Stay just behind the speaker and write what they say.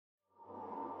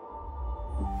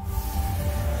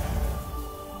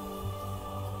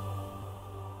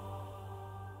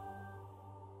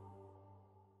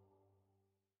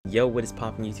Yo, what is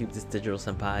poppin' YouTube? This is Digital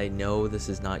Senpai. No, this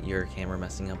is not your camera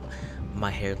messing up. My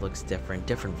hair looks different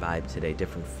vibe today,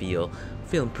 different feel.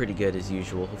 Feeling pretty good as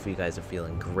usual. Hopefully you guys are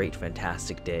feeling great,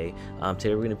 fantastic day.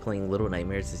 Today we're gonna be playing Little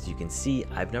Nightmares. As you can see,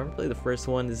 I've never played the first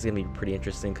one. This is gonna be pretty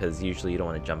interesting because usually you don't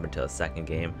want to jump into a second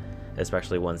game,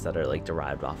 especially ones that are like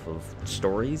derived off of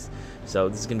stories. So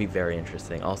this is gonna be very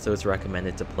interesting. Also, it's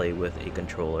recommended to play with a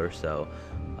controller, so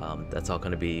that's all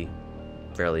gonna be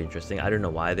fairly interesting. I don't know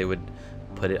why they would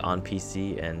put it on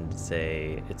PC and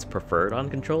say it's preferred on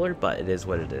controller, but it is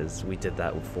what it is. We did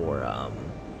that for a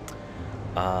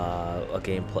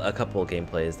couple of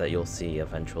gameplays that you'll see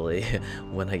eventually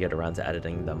when I get around to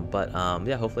editing them. But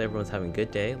yeah, hopefully everyone's having a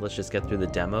good day. Let's just get through the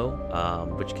demo,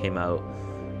 which came out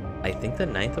I think the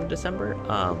 9th of December,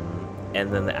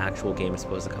 and then the actual game is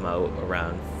supposed to come out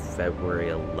around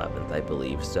February 11th, I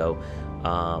believe. So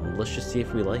let's just see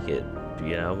if we like it,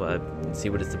 you know, see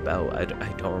what it's about. I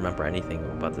don't remember anything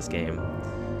about this game.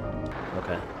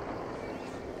 Okay,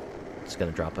 just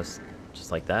gonna drop us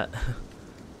just like that.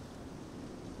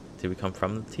 Did we come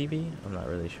from the TV? I'm not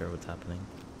really sure what's happening.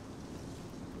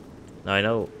 Now I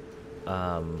know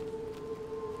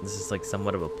this is like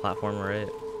somewhat of a platformer, right?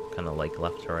 Kind of like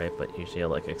left to right, but usually I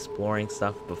like exploring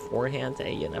stuff beforehand.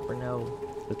 Hey, you never know,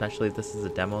 especially if this is a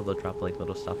demo, they'll drop like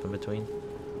little stuff in between.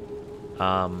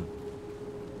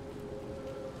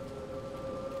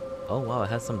 Oh wow, it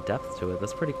has some depth to it.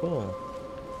 That's pretty cool.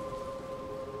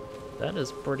 That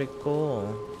is pretty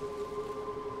cool.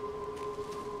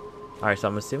 Alright, so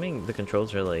I'm assuming the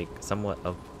controls are like somewhat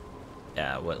of,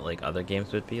 yeah, what like other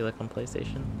games would be like on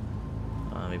PlayStation.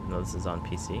 Even though this is on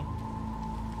PC.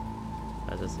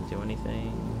 That doesn't do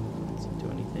anything. Doesn't do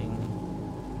anything.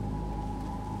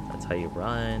 That's how you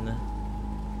run.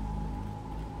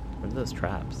 What are those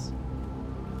traps?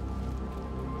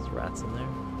 There's rats in there?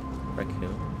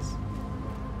 Raccoons?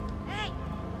 Hey!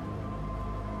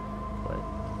 What?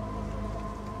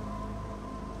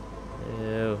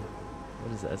 Ew.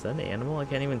 What is that? Is that an animal? I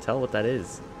can't even tell what that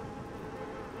is.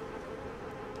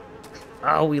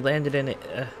 Oh, we landed in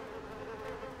it.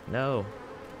 No.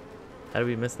 How did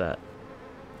we miss that?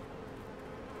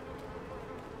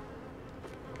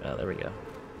 Oh, there we go.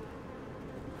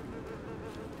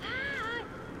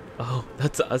 Oh,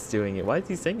 that's us doing it. Why is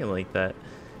he singing like that?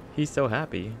 He's so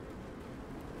happy.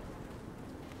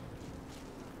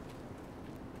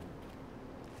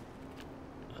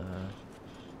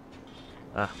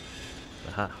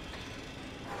 Aha.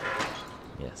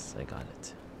 Yes, I got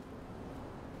it.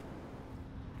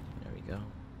 There we go.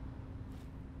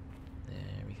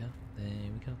 There we go.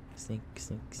 There we go. Sneak,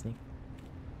 sneak, sneak.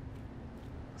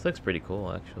 This looks pretty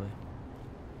cool, actually.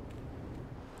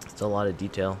 Still a lot of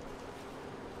detail.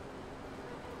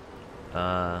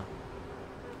 Okay.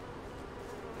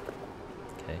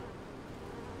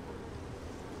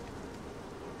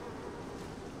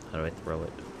 How do I throw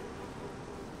it?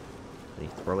 How do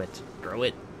you throw it? Throw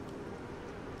it!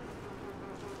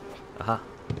 Aha!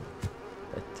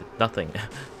 That did nothing.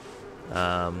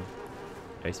 Are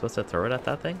you supposed to throw it at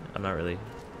that thing? I'm not really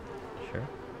sure.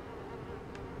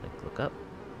 Like, look up.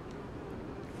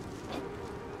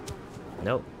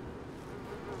 Nope.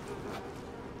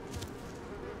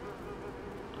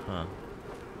 Huh.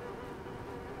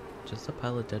 Just a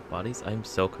pile of dead bodies? I'm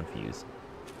so confused.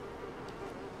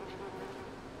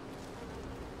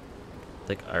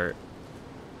 Like,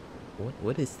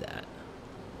 what is that?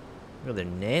 Look at their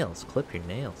nails. Clip your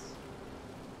nails.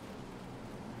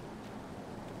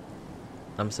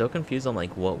 I'm so confused on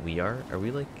like what we are. Are we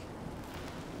like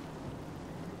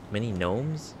mini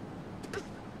gnomes?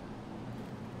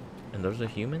 And those are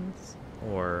humans?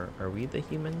 Or are we the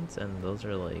humans and those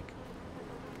are like...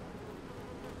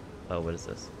 Oh, what is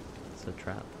this? It's a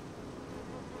trap.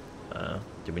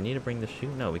 Do we need to bring the shoe?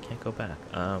 No, we can't go back.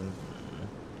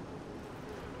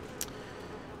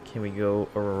 Can we go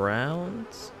around?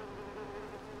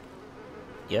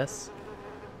 Yes?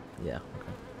 Yeah,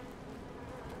 okay.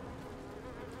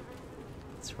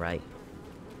 That's right.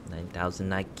 9,000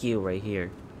 IQ right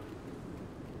here.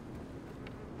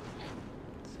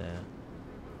 So,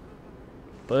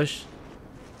 push.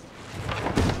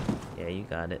 Yeah, you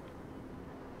got it.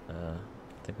 I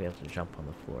think we have to jump on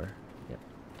the floor. Yep.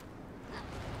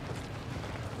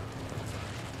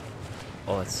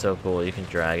 Oh, it's so cool. You can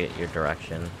drag it your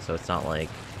direction, so it's not like...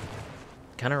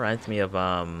 Kind of reminds me of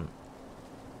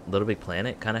Little Big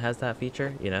Planet. Kind of has that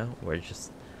feature, you know, where it's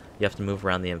just you have to move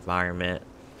around the environment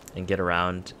and get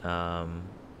around. Is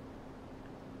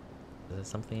there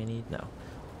something I need? No.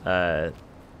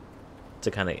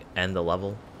 To kind of end the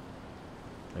level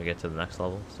or get to the next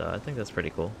level. So I think that's pretty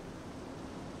cool.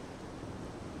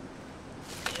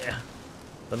 Yeah.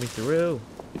 Let me through.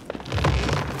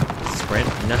 Sprint?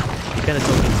 No, you kind of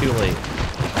told me too late.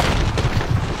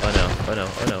 Oh no, oh no,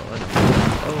 oh no, oh no.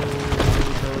 Oh,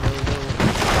 no, no, no.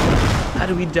 How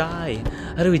do we die?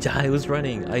 How do we die? I was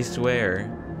running, I swear.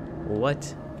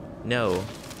 What? No.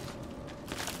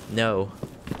 No.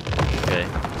 Okay.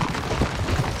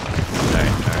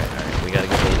 Alright, alright, alright. We gotta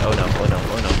get lead. Oh no, oh no,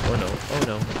 oh no, oh no, oh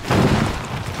no.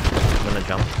 I'm gonna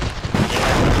jump.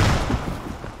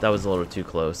 Yeah. That was a little too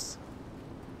close.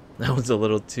 That was a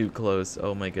little too close.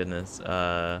 Oh my goodness.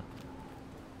 I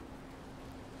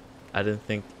didn't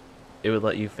think it would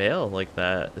let you fail like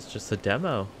that. It's just a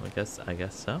demo. I guess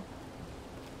so.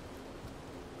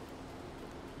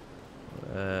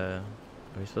 Are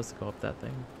we supposed to go up that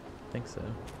thing? I think so.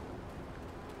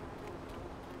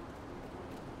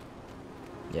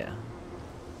 Yeah.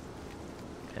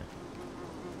 Okay.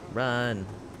 Run.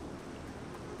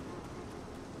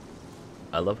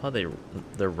 I love how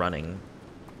they're running.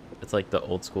 It's like the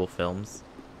old school films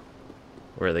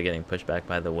where they're getting pushed back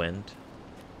by the wind.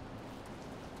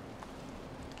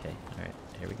 Okay, alright.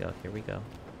 Here we go, here we go.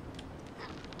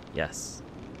 Yes.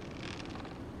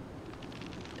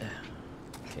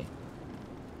 Okay.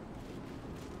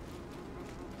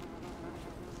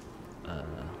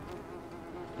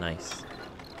 Nice.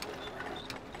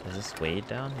 Is this weighed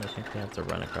down? I think we have to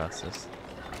run across this.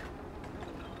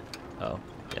 Oh,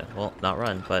 yeah. Well, not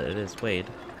run, but it is weighed.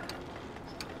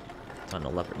 It's on a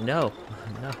leopard. No!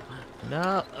 No!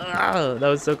 No! Ah, that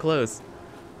was so close.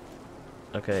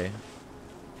 Okay.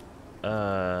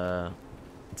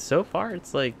 So far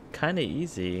it's like kind of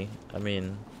easy. I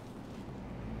mean,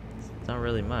 it's not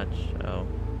really much. Oh.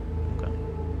 Okay.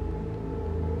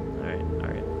 Alright,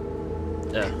 alright.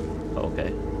 Yeah.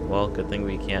 Okay. Well, good thing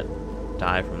we can't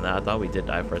die from that. I thought we did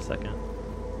die for a second.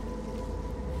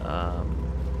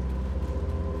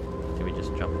 Can we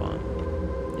just jump on?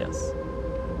 Yes.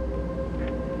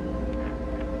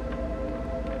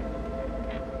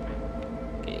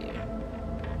 Okay.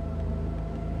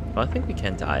 Well, I think we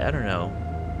can die. I don't know.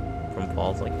 From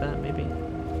falls like that, maybe?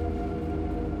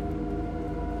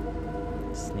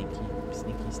 Sneaky,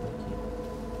 sneaky, sneaky.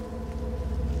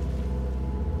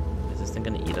 Is this thing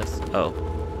gonna eat us? Oh.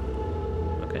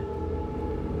 Okay.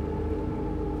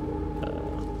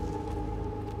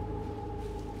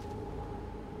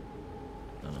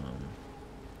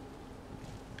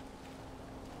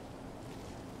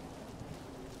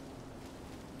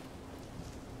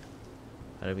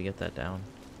 How did we get that down?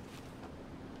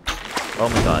 Oh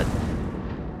my god.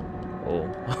 Oh.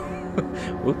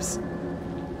 Whoops.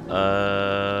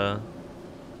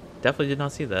 Definitely did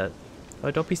not see that. Oh,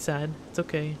 don't be sad. It's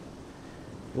okay.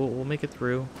 We'll make it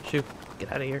through. Shoo.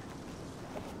 Get out of here.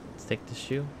 Let's take the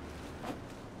shoe.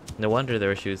 No wonder there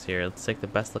were shoes here. Let's take the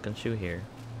best looking shoe here.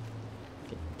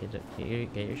 Get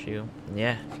your shoe.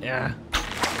 Yeah. Yeah.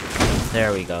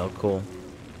 There we go. Cool.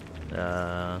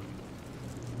 Yeah.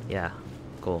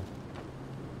 Cool.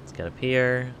 Let's get up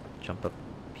here. Jump up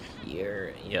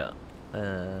here. Yeah.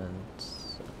 And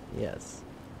yes.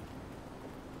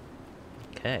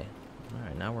 Okay. All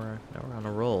right. Now we're on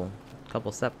a roll. A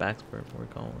couple setbacks, but we're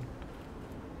going.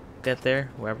 Get there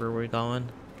wherever we're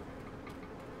going.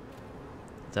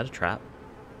 Is that a trap?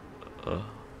 Ugh.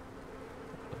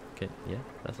 Okay. Yeah.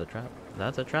 That's a trap.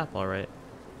 That's a trap. All right.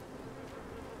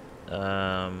 Go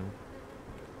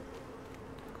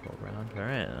around. All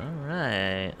right. All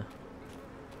right.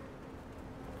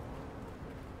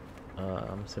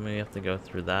 I'm assuming we have to go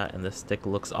through that, and this stick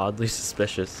looks oddly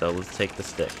suspicious, so let's take the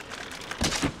stick.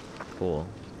 Cool.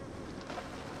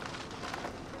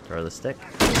 Throw the stick.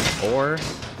 Or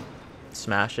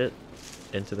smash it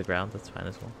into the ground, that's fine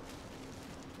as well.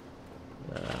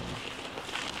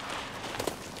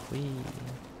 Whee.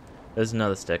 There's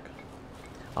another stick.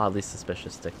 Oddly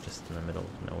suspicious stick just in the middle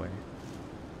of nowhere.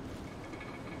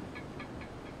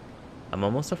 I'm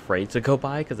almost afraid to go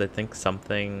by because I think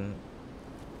something...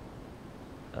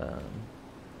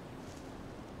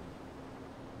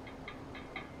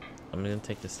 I'm gonna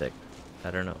take the stick.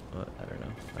 I don't know. I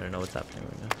don't know what's happening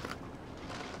right now.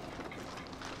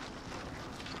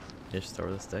 Just throw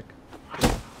the stick.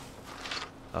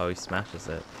 Oh, he smashes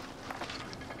it.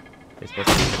 He's supposed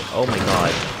to be... Oh my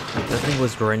god. That thing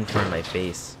was right in front of my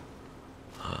face.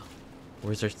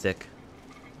 Where's our stick?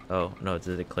 Oh, no.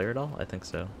 Did it clear it all? I think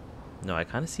so. No, I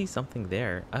kind of see something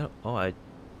there. I don't... Oh, I...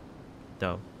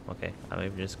 No. Okay.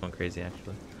 I'm just going crazy,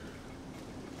 actually.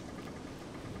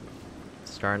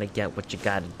 Starting to get what you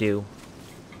gotta do.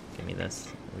 Give me this.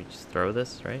 We just throw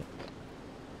this, right?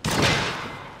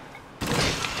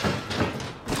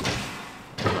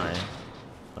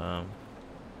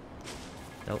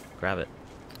 Nope, grab it.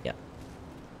 Yeah.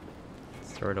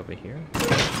 Let's throw it over here.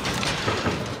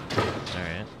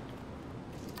 Alright.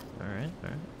 Alright,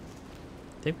 alright.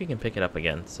 I think we can pick it up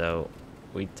again, so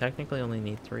we technically only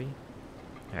need 3.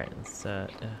 Alright, let's,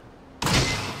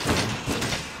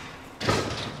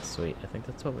 Sweet, I think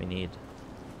that's what we need.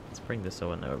 Let's bring this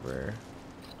one over.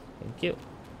 Thank you.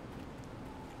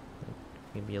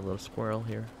 Maybe a little squirrel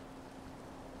here.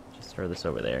 Just throw this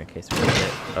over there in case we need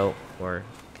it. Oh, or,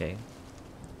 okay.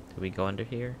 Do we go under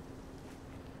here?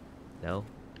 No?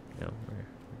 No, we're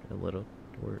a little,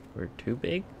 we're too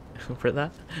big for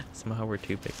that? Somehow we're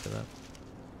too big for that.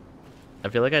 I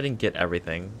feel like I didn't get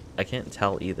everything. I can't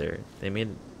tell either. They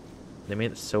made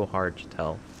it so hard to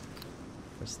tell.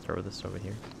 Let's throw this over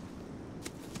here.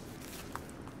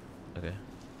 Okay.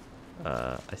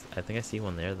 I think I see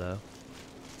one there though.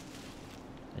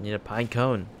 I need a pine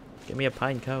cone. Give me a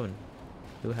pine cone.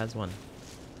 Who has one?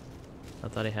 I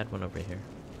thought I had one over here.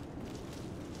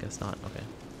 Guess not. Okay.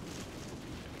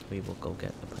 We will go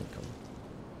get the pine cone.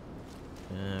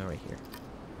 Right here.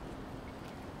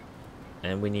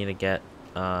 And we need to get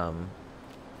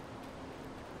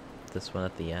this one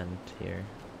at the end here.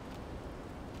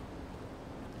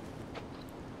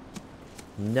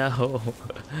 No.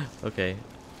 Okay.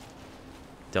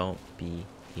 Don't be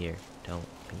here. Don't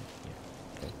be here.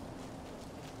 Okay.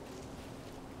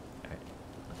 Alright.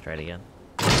 Let's try it again.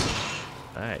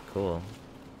 Alright, cool.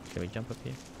 Can we jump up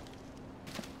here?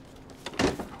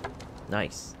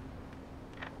 Nice.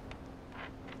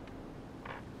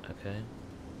 Okay.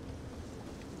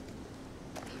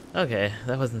 Okay,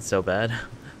 that wasn't so bad.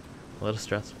 A little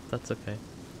stressful. That's okay.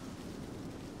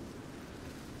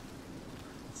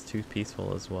 It's too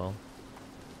peaceful as well.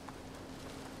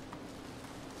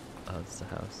 Oh, it's the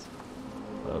house.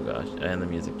 Oh gosh, and the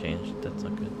music changed. That's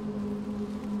not good.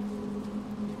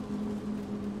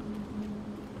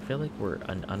 I feel like we're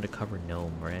an undercover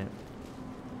gnome, right?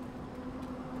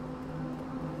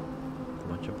 A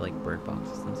bunch of like bird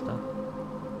boxes and stuff.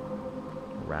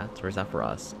 Rats? Or is that for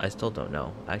us? I still don't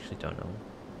know. I actually don't know.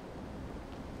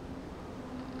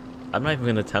 I'm not even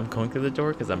going to attempt going through the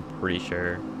door because I'm pretty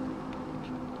sure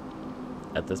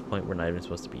at this point we're not even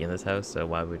supposed to be in this house, so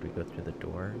why would we go through the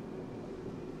door?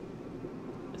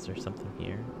 Is there something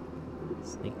here?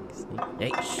 Sneak, sneak.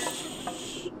 Hey,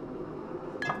 shh!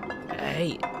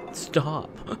 Hey, stop!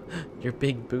 Your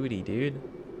big booty, dude.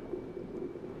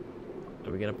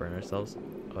 Are we gonna burn ourselves?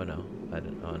 Oh no, I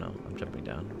didn't. Oh no, I'm jumping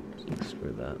down.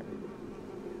 Screw that.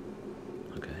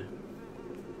 Okay.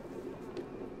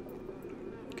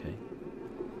 Okay.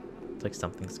 It's like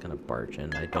something's gonna barge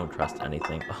in. I don't trust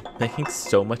anything. Oh, making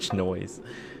so much noise.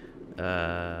 It's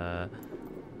a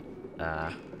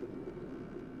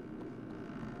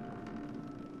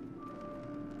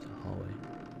hallway.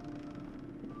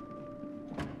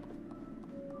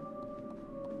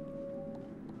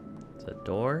 It's a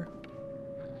door.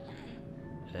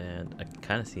 And I can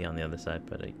kind of see on the other side,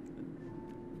 but I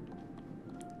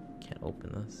can't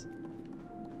open this.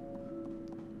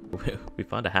 We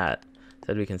found a hat.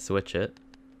 Said we can switch it.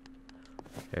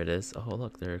 There it is. Oh,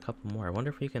 look, there are a couple more. I wonder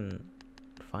if we can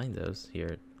find those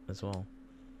here as well.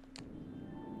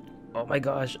 Oh my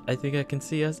gosh, I think I can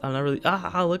see us. I'm not really.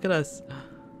 Ah, look at us.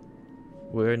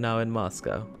 We're now in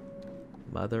Moscow.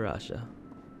 Mother Russia.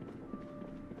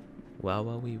 Wow,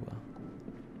 wow, wee, wow.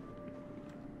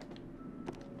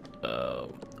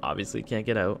 Obviously can't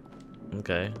get out.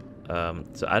 Okay.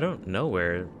 So I don't know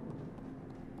where.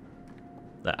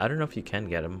 I don't know if you can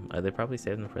get them. They probably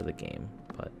saved them for the game,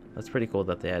 but that's pretty cool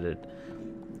that they added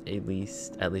at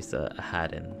least a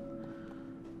hat in.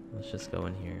 Let's just go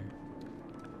in here.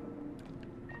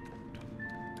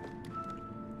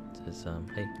 It says,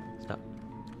 hey, stop.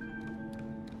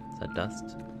 Is that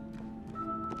dust?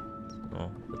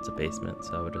 Oh, it's a basement,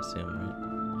 so I would assume, right?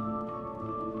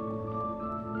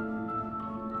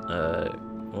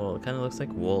 Well, it kind of looks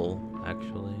like wool,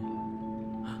 actually.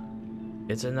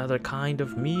 It's another kind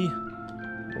of me.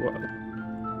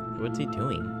 What's he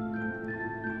doing?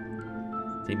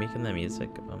 Is he making that music?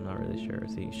 I'm not really sure.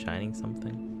 Is he shining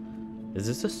something? Is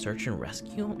this a search and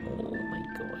rescue? Oh my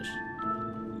gosh.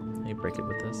 Can you break it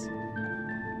with this?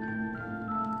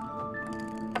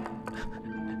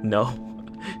 No.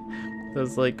 That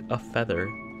was like a feather.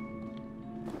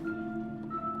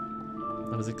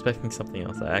 I was expecting something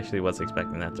else. I actually was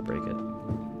expecting that to break it.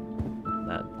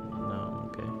 That, no,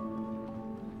 okay.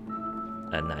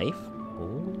 A knife?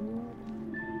 Ooh.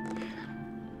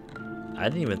 I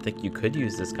didn't even think you could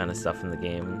use this kind of stuff in the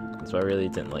game, so I really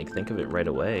didn't like think of it right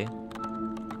away.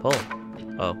 Pull.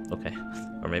 Oh, okay.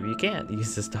 Or maybe you can't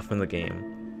use this stuff in the game.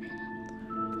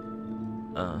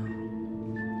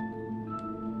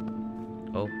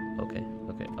 Oh, okay,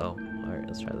 okay. Oh, alright,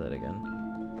 let's try that again.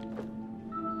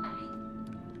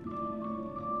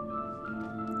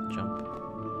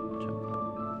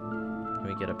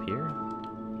 we get up here?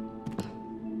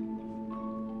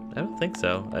 I don't think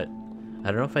so. I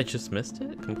don't know if I just missed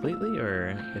it completely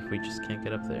or if we just can't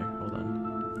get up there. Hold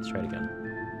on. Let's try it again.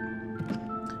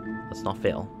 Let's not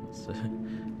fail.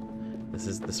 This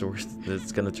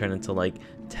is gonna turn into like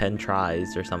 10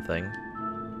 tries or something.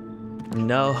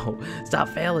 No! Stop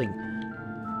failing!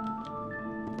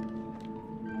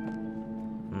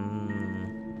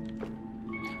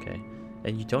 Okay.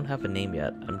 And you don't have a name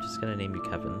yet. I'm just gonna name you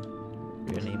Kevin.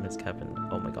 Your name is Kevin.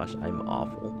 Oh my gosh, I'm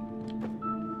awful.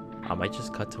 I might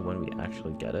just cut to when we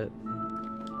actually get it.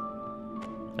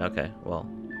 Okay, well,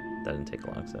 that didn't take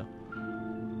long, so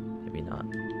maybe not.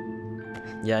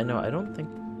 Yeah, I know. I don't think.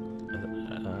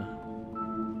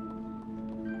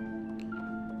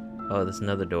 Oh, there's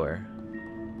another door.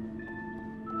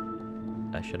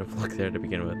 I should have looked there to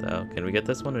begin with, though. Can we get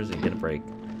this one, or is it gonna break?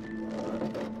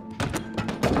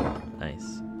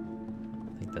 Nice.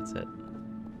 I think that's it.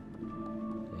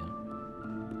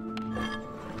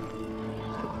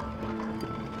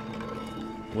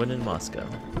 When in Moscow.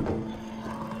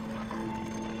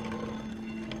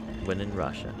 When in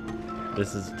Russia.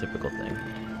 This is a typical thing.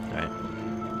 Alright.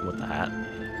 With the hat.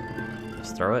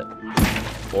 Just throw it.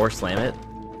 Or slam it.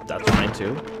 That's fine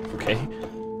too. Okay.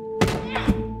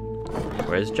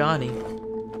 Where's Johnny?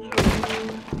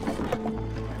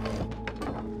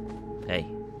 Hey.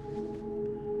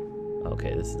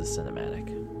 Okay, this is the cinematic.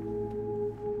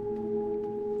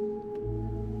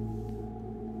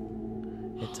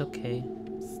 It's okay.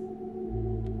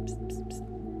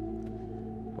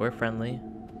 We're friendly.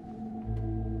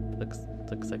 Looks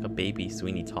like a baby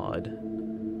Sweeney Todd.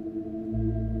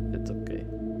 It's okay.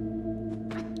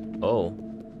 Oh,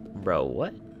 bro,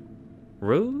 what?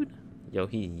 Rude? Yo,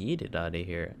 he yeeted out of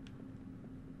here.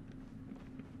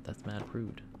 That's mad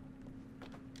rude.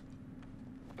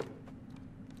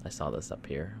 I saw this up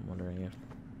here. I'm wondering if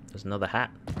there's another hat.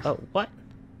 Oh, what?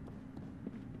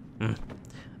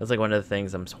 That's like one of the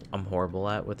things I'm horrible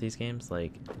at with these games,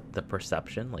 like the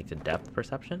perception, like the depth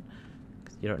perception,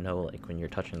 because you don't know like when you're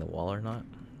touching the wall or not.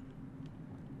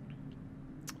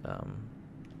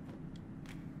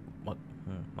 What?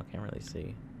 I can't really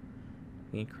see.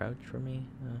 Can you crouch for me?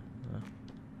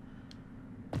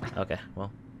 Okay,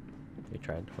 well, we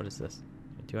tried. What is this?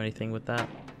 Can I do anything with that?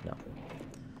 No.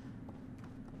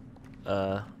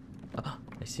 Oh,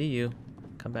 I see you.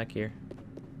 Come back here.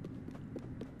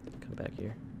 Come back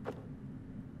here.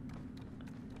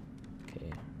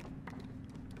 Okay.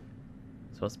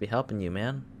 Supposed to be helping you,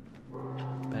 man.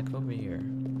 Back over here.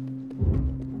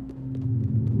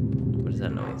 What is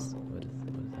that noise? What is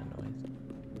that noise?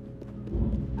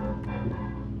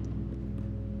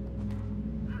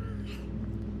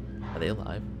 Are they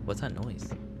alive? What's that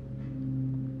noise?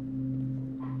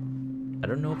 I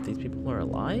don't know if these people are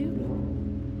alive?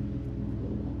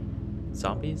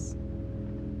 Zombies?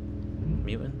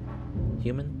 Mutant?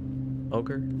 Human?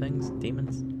 Ogre things?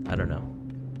 Demons? I don't know.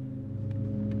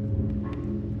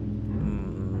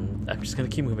 I'm just gonna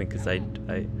keep moving because I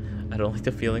don't like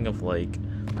the feeling of like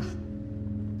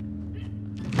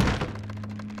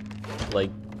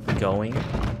going.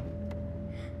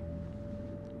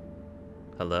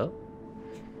 Hello?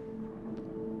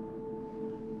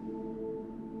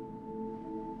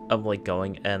 Of like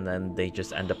going and then they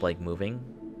just end up like moving.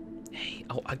 Hey,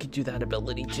 oh, I could do that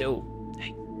ability too.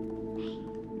 Hey.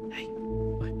 Hey.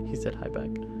 He said hi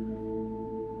back.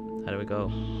 How do we go?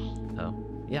 Oh.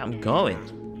 Yeah, I'm going.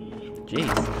 Jeez.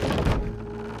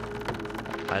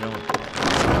 I don't.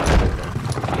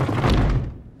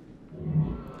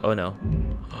 Oh no.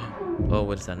 Oh,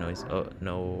 what is that noise? Oh,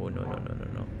 no.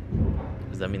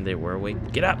 Does that mean they were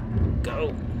awake? Get up!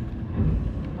 Go!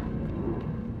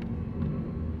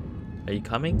 Are you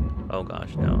coming? Oh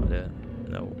gosh, no.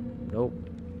 No. Nope.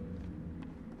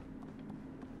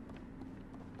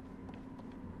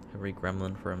 Every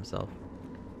gremlin for himself.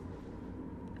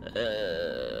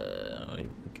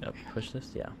 Can I push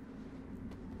this? Yeah.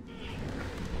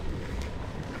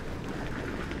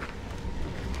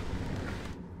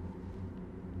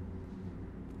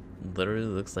 Literally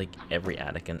looks like every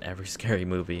attic in every scary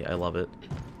movie. I love it.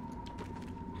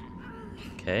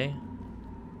 Okay.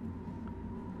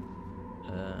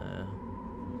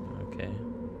 Okay.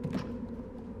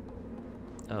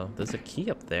 Oh, there's a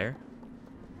key up there.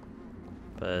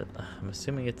 But I'm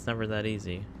assuming it's never that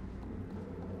easy.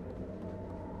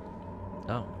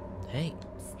 Oh, hey.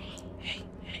 Hey,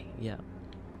 yeah.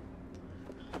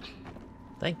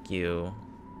 Thank you.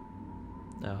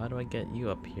 Now, how do I get you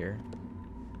up here?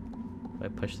 Do I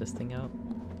push this thing out?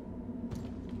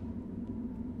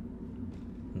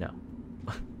 No.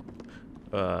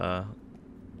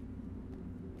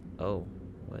 Oh,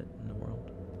 what in the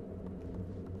world?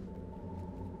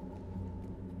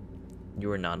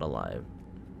 You are not alive.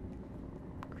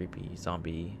 Creepy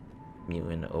zombie,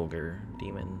 mutant, ogre,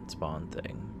 demon, spawn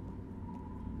thing.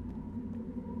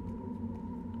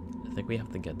 I think we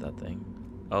have to get that thing.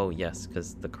 Oh, yes,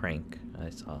 because the crank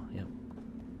I saw. Yep.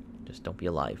 Just don't be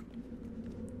alive.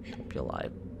 Don't be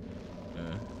alive.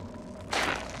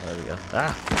 There we go.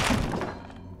 Ah!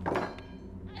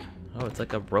 Oh, it's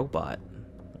like a robot.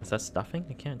 Is that stuffing?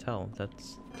 I can't tell. Is that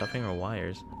stuffing or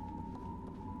wires?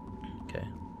 Okay.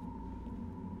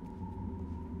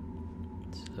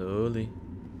 Slowly.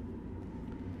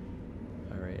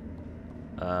 Alright.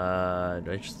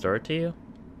 Do I just throw it to you?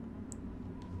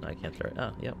 No, I can't throw it.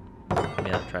 Oh, yep. I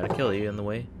mean, I'll try to kill you in the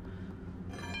way.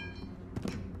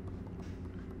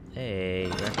 Hey,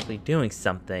 you're actually doing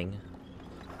something.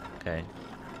 Okay.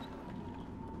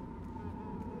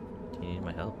 Do you need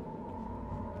my help?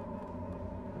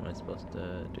 Am I supposed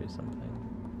to do something?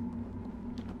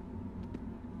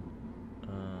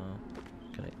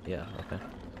 Can I? Yeah, okay.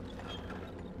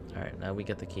 Alright, now we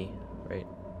get the key, right?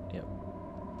 Yep.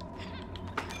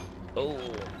 Oh,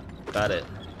 got it.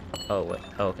 Oh, wait.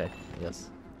 Oh, okay. Yes.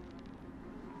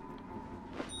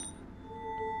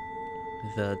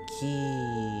 The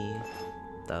key.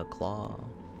 The claw.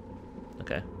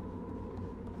 Okay.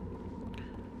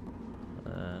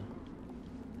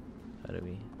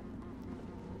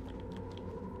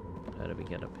 How do we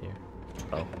get up here?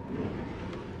 Oh.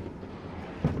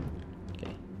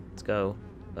 Okay. Let's go.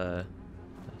 I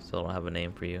still don't have a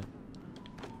name for you.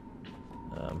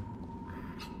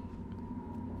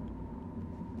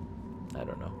 I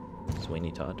don't know.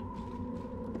 Sweeney Todd.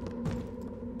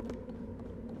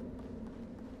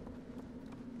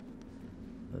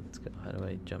 Let's go. How do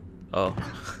I jump? Oh.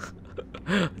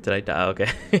 Did I die?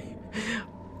 Okay.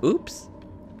 Oops.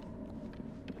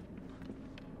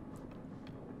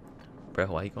 Bro,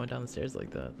 why are you going down the stairs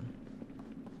like that?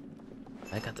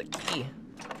 I got the key.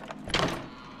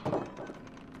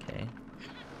 Okay.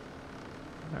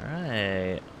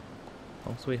 Alright.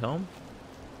 Home sweet home?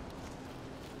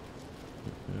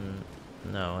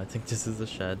 No, I think this is a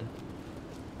shed.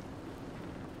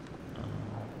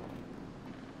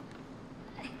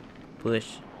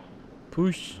 Push.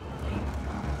 Push.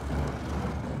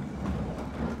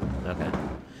 Okay.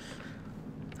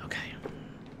 Okay.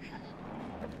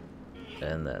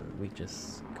 And then we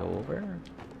just go over.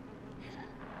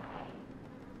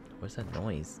 What's that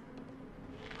noise?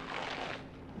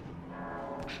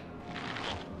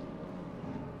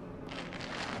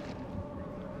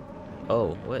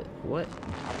 Oh, what? What?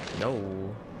 No.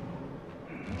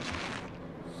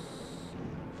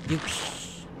 You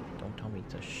shh. Don't tell me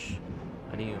to shh.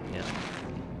 How do you, yeah.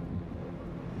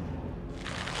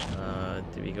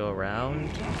 Do we go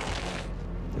around?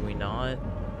 Do we not?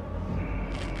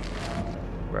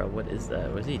 Bro, what is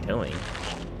that? What is he doing?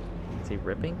 Is he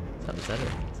ripping? Is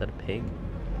that a pig?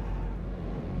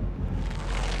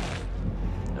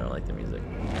 I don't like the music.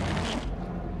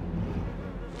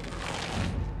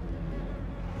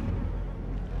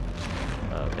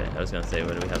 Okay, I was gonna say,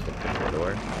 what do we have to push the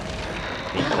door?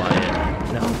 Be quiet.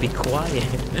 No, be quiet.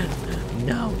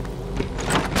 No.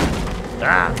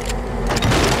 Ah!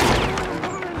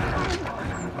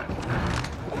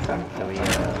 Do we,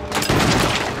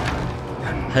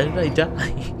 How did I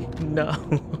die? No.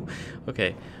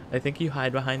 Okay, I think you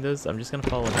hide behind those. I'm just gonna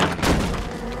follow him.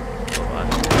 Oh, wow.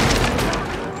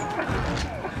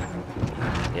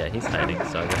 Yeah, he's hiding,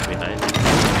 so I guess we hide.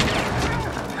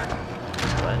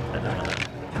 What? I don't know.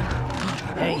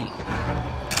 Hey!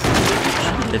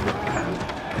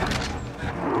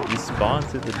 You spawned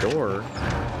through the door.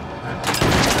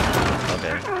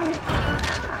 Okay.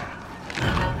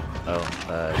 Oh,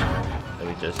 did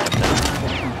we just jump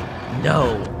down? No!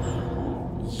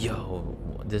 Yo,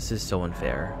 this is so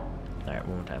unfair. Alright,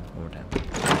 one more time.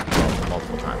 Well,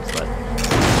 multiple times, but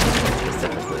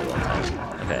specifically one time.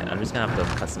 Okay, I'm just gonna have to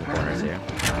cut some corners here.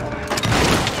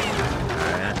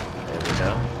 Alright, there we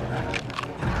go.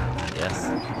 Yes,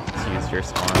 let's use your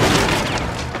spawn.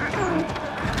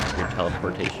 Your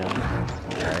teleportation.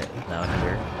 Alright, now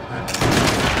here.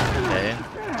 Okay.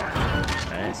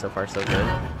 Alright, so far so good.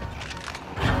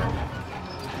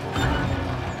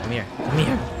 Come here, come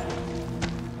here!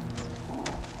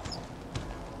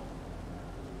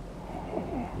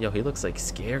 Yo, he looks like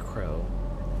Scarecrow.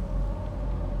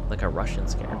 Like a Russian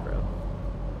Scarecrow.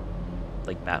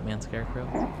 Like Batman Scarecrow.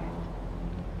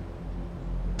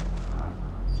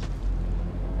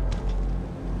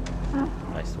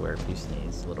 I swear if you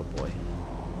sneeze, little boy.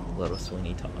 Little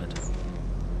Sweeney Todd.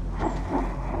 I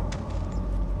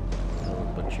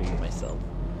will butcher you myself.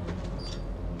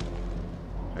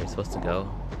 Are you supposed to go?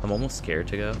 I'm almost scared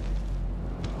to go.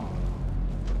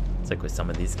 like with some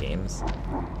of these games,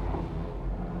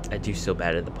 I do so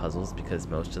bad at the puzzles because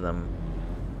most of them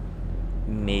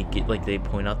make it like they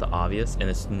point out the obvious and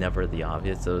it's never the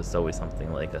obvious, so it's always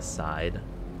something like a side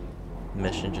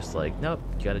mission, just like, nope,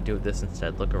 you gotta do this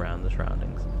instead, look around the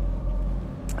surroundings.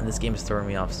 And this game is throwing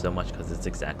me off so much because it's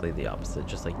exactly the opposite,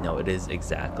 just like, no, it is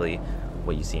exactly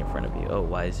what you see in front of you. Oh,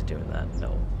 why is it doing that?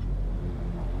 No.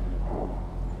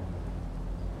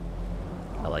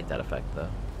 I like that effect though.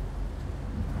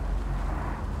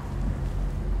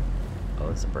 Oh,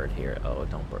 there's a bird here. Oh,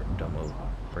 don't move.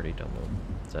 Birdie, don't move.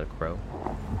 Is that a crow?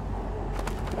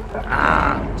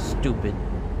 Ah, stupid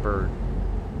bird.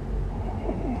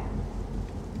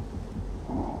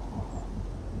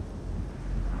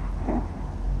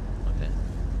 Okay.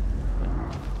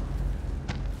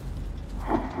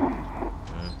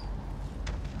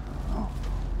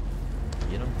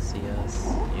 You don't see us.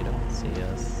 You don't see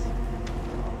us.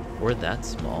 We're that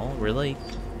small? We're like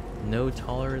no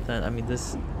taller than, I mean,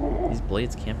 these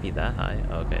blades can't be that high.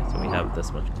 Okay, so we have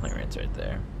this much clearance right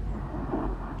there.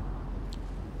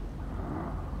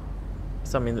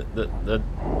 So I mean, the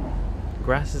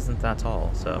grass isn't that tall,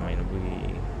 so I mean,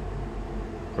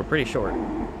 we're pretty short.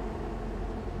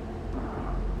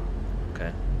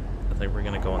 Okay, I think we're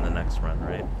gonna go on the next run,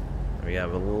 right? We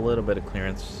have a little bit of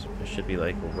clearance. It should be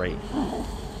like right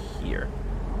here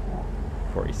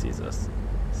before he sees us.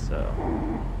 So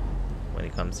when he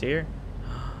comes here,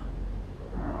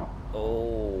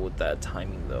 oh, that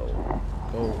timing though.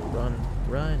 Go, run,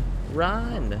 run,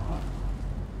 run!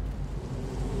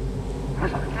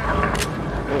 Oh.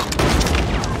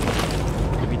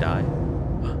 Did we die?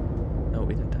 No,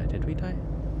 we didn't die. Did we die?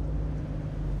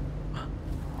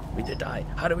 We did die.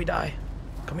 How did we die?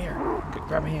 Come here.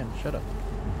 Grab my hand. Shut up.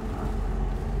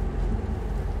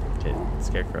 Okay,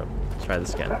 Scarecrow. Let's try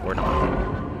this again. Or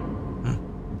not.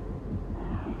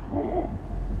 Alright,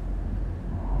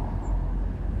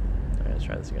 let's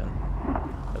try this again.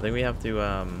 I think we have to,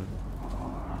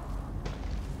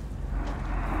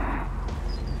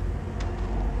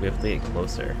 we have to get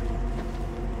closer.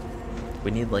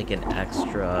 We need like an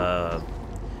extra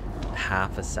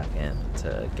half a second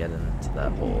to get into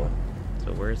that hole.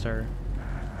 So where's our...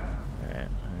 Alright,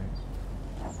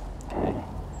 alright. Okay.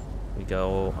 We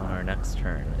go on our next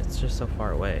turn. It's just so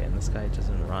far away, and this guy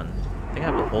doesn't run. I think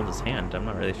I have to hold his hand. I'm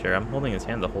not really sure. I'm holding his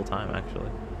hand the whole time, actually.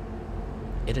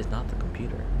 It is not the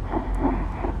computer.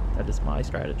 That is my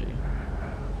strategy.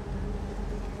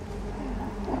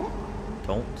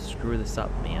 Don't screw this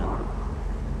up, man.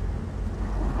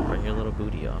 Bring your little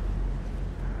booty off.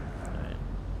 Alright,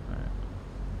 alright.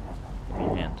 Give me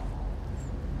your hand.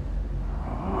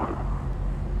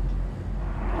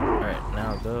 Alright,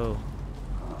 now go.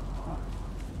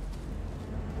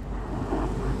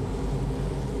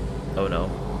 Oh no.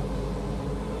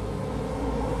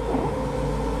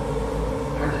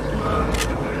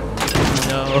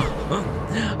 No.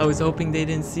 I was hoping they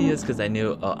didn't see us because I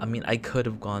knew. I mean, I could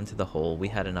have gone to the hole. We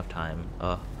had enough time.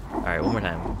 Alright, one more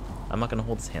time. I'm not going to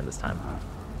hold his hand this time.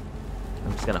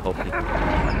 I'm just going to hope he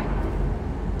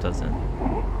doesn't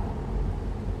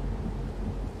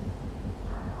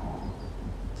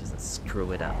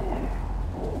screw it up.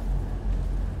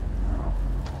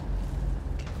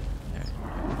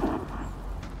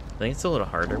 I think it's a little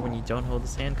harder when you don't hold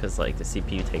his hand because like the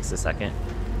CPU takes a second,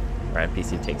 or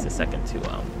NPC takes a second to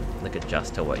like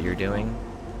adjust to what you're doing.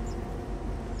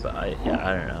 But yeah,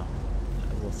 I don't know.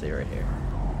 We'll see right here.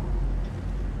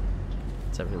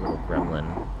 It's every little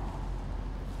gremlin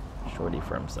shorty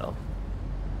for himself.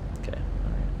 Okay,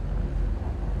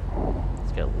 alright.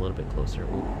 Let's get a little bit closer.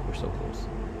 Ooh, we're so close.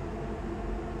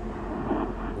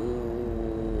 Ooh.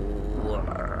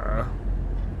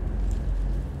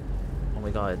 Oh my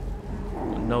god.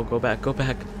 No, go back, go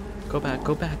back. Go back,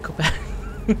 go back, go back.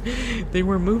 They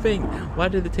were moving. Why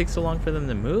did it take so long for them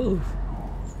to move?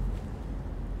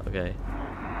 Okay.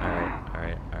 Alright,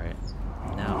 alright, alright.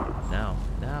 Now.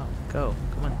 Go.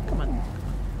 Come on, come on.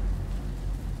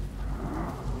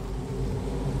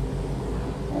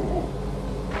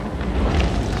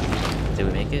 Did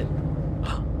we make it?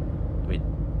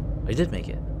 We did make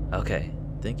it. Okay.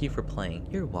 Thank you for playing.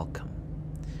 You're welcome.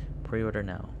 Pre-order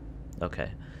now.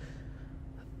 Okay.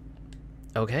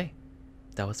 Okay.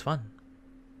 That was fun.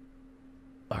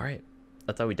 Alright.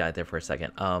 I thought we died there for a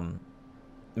second. I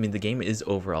mean, the game is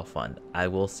overall fun. I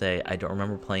will say, I don't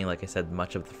remember playing, like I said,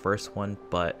 much of the first one,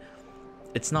 but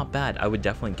it's not bad. I would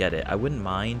definitely get it. I wouldn't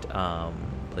mind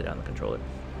play it on the controller,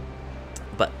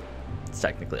 but it's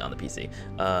technically on the PC.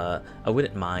 I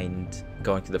wouldn't mind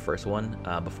going through the first one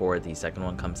before the second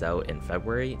one comes out in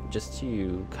February, just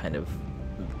to kind of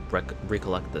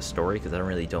recollect the story, because I don't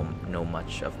really know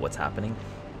much of what's happening.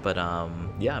 But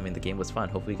yeah, I mean, the game was fun.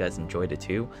 Hopefully you guys enjoyed it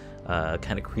too.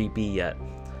 Kind of creepy yet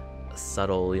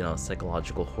subtle, you know,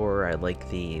 psychological horror. I like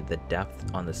the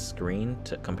depth on the screen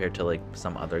compared to like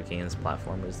some other games,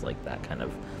 platformers, like that kind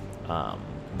of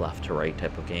left to right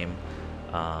type of game.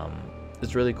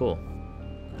 It's really cool.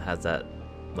 It has that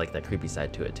like that creepy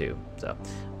side to it too. So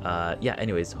yeah,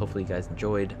 anyways, hopefully you guys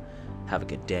enjoyed. Have a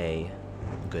good day,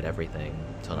 good everything.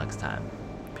 Until next time,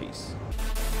 peace.